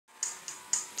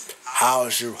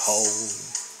How's your whole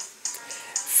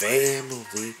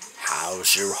family?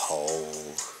 How's your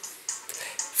whole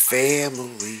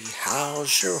family?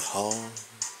 How's your whole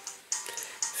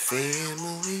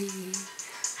family?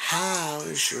 How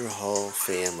is your whole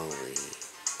family?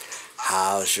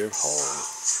 How's your whole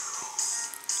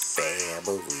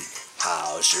family?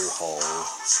 How's your whole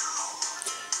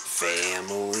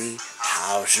family?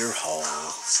 How's your whole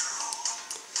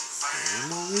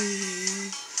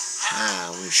family?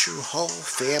 How is your whole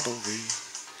family?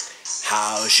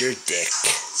 How's your dictation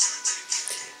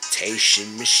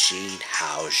machine?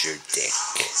 How's your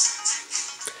dictation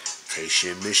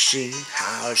machine?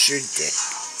 How's your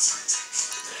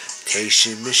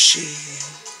dictation machine?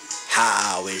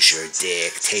 How is your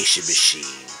dictation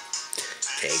machine?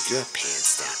 Take your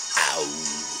pants down, ow,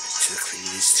 to the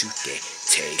cleaners today.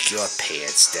 Take your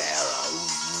pants down, ow,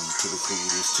 to the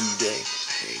cleaners today.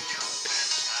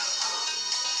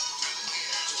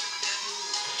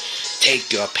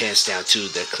 Take your pants down to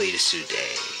the cleaners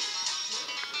today.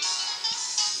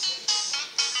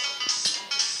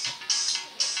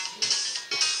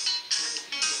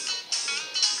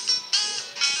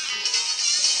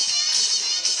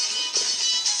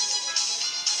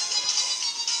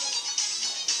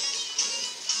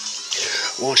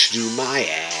 Won't you do my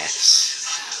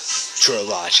ass?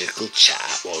 Trilogical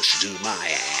chat, won't you do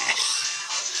my ass?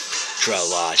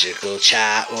 Trilogical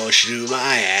chat, won't you do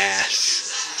my ass?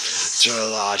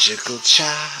 Trilogical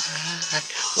chat,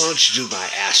 won't you do my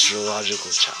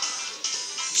astrological chat?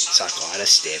 Suck on a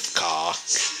stiff cock.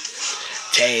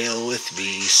 Tail with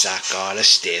me, suck on a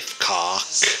stiff cock.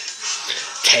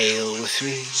 Tail with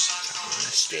me, suck on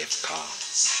a stiff cock.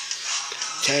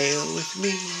 Tail with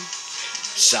me,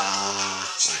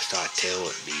 suck, tail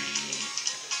with me.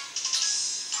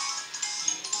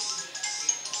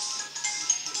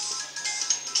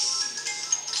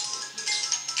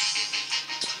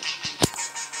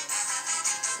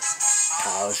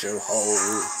 How's your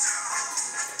whole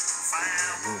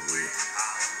family?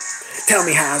 Tell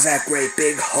me, how's that great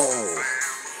big hole?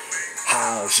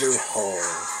 How's your whole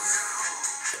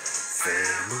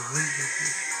family?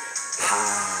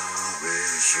 How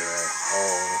is your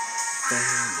whole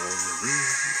family?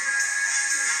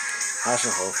 How's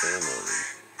your whole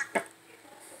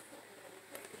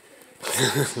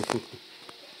family?